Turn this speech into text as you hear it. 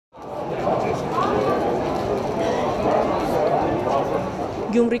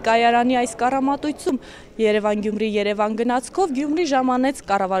Գյումրի կայարանի այս կառամատույցում Երևան-Գյումրի Երևան գնացքով Գյումրի ժամանեց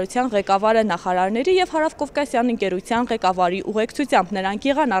կառավարության ղեկավարը նախարարների եւ Հարավկովկասյան ընկերության ղեկավարի ուղեկցությամբ։ Նրանք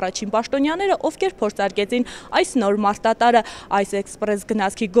եղան առաջին պաշտոնյաները, ովքեր փորձարկեցին այս նոր մարտատարը։ Այս էքսպրես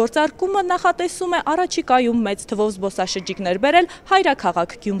գնացքի գործարկումը նախատեսում է առաջիկայում մեծ թվով զբոսաշրջիկներ բերել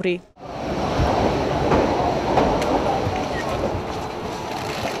հայրաքաղաք Գյումրի։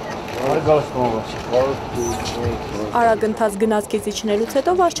 Արագընթաց գնացքից իջնելուց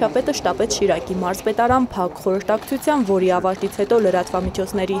հետո վարչապետը շտապեց Շիրակի մարզպետարան փակ խորհրդակցության, որի ավարտից հետո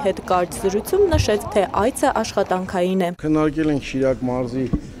լրատվամիջոցների հետ կարճ զրույցում նշեց, թե այցը աշխատանքային է։ Քննարկել ենք Շիրակ մարզի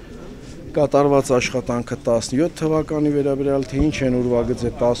կատարված աշխատանքը 17 թվականի վերաբերյալ, թե ինչ են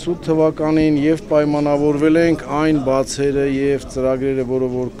ուրվագծել 18 թվականին եւ պայմանավորվել ենք այն բացերը եւ ծրագրերը,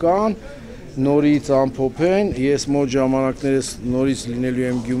 որը որ կան, նորից ամփոփեն, ես մոտ ժամանակներս նորից լինելու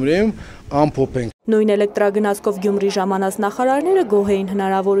եմ Գյումրիում, ամփոփենք։ Նույն էլեկտրագնացքով Գյումրի ժամանած նախարարները գոհ էին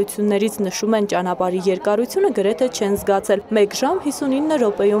հնարավորություններից, նշում են ճանապարհի երկարությունը գրեթե չեն զգացել։ 1 ժամ 59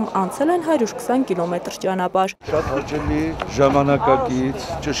 րոպեում անցել են 120 կիլոմետր ճանապարհ։ Շատ հաճելի,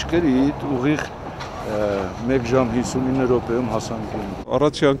 ժամանակակից, ճշգրիտ, ուղիղ 1 ժամ 59 րոպեում հասանք Գյումրի։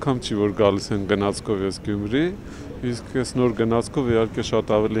 Առաջի անգամ չի, որ գալիս են գնացքով ես Գյումրի, իսկ այս նոր գնացքով իհարկե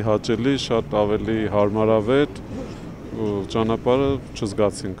շատ ավելի հաճելի, շատ ավելի հարմարավետ ճանապարհը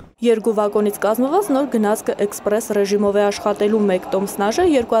չզգացինք։ 2 վագոնից կազմված նոր գնացքը էքսպրես ռեժիմով է աշխատելու, 1 տոմսնաժը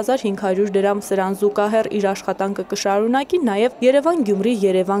 2500 դրամ սրան զուգահեռ իր աշխատանքը կշարունակի նաև Երևան-Գյումրի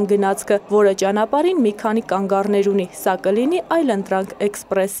Երևան գնացքը, որը ճանապարհին մի քանի կանգառներ ունի, սա կլինի այլընտրանք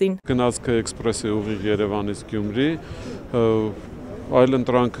էքսպրեսին։ Գնացքը էքսպրեսի ուղիղ Երևանից Գյումրի,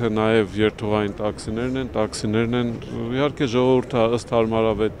 այլընտրանքը նաև երթուղային տաքսիներն են, իհարկե ժողովուրդը ըստ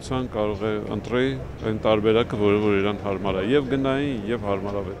հարմարավետության կարող է ընտրել այն տարբերակը, որը իրան հարմար է, եւ գնային, եւ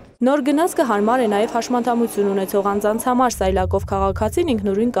հարմարավետ։ Նոր գնացքը հարմար է նաև հաշմանդամություն ունեցող անձանց համար, սայլակով քաղաքացին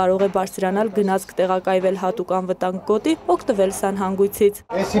ինքնուրույն կարող է բարձրանալ գնացք տեղակայվել հատուկ անվտանգ գոտի, օգտվել սանհանգույցից։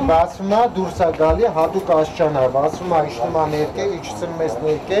 Էսի բացվում է, դուրս է գալի, հատուկ աստիճան է, բացվում է, իջնում է ներքև, իջնում է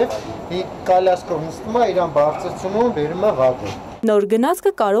ներքև, կալյասկով նստում է, իրան բարձրացնում, բերում է վագոն։ Նոր գնացքը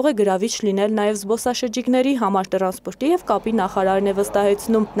կարող է գրավիչ լինել նաև զբոսաշրջիկների համար, տրանսպորտի եւ կապի նախարարն է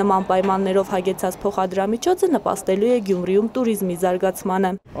վստահեցնում, նման պայմաններով հագեցած փոխադրամիջոցը նպաստելու է Գյումրիում տուրիզմի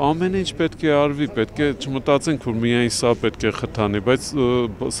զարգացմանը։ Ամեն ինչ պետք է արվի, պետք է չմտածենք, որ միայն սա պետք է խթանի, բայց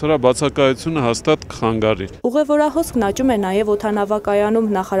սրա բացակայությունը հաստատ կխանգարի։ Ուղևորահոսքն աճում է նաև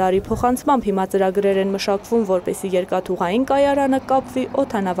օդանավակայանում, նախարարի փոխանցմամբ հիմա ծրագրեր են մշակվում, որպեսզի երկաթուղային կայարանը կապվի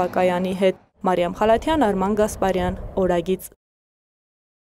օդանավակայանի հետ։ Մարիամ Խալաթյան, Արման Գասպարյան, Օրագիծ։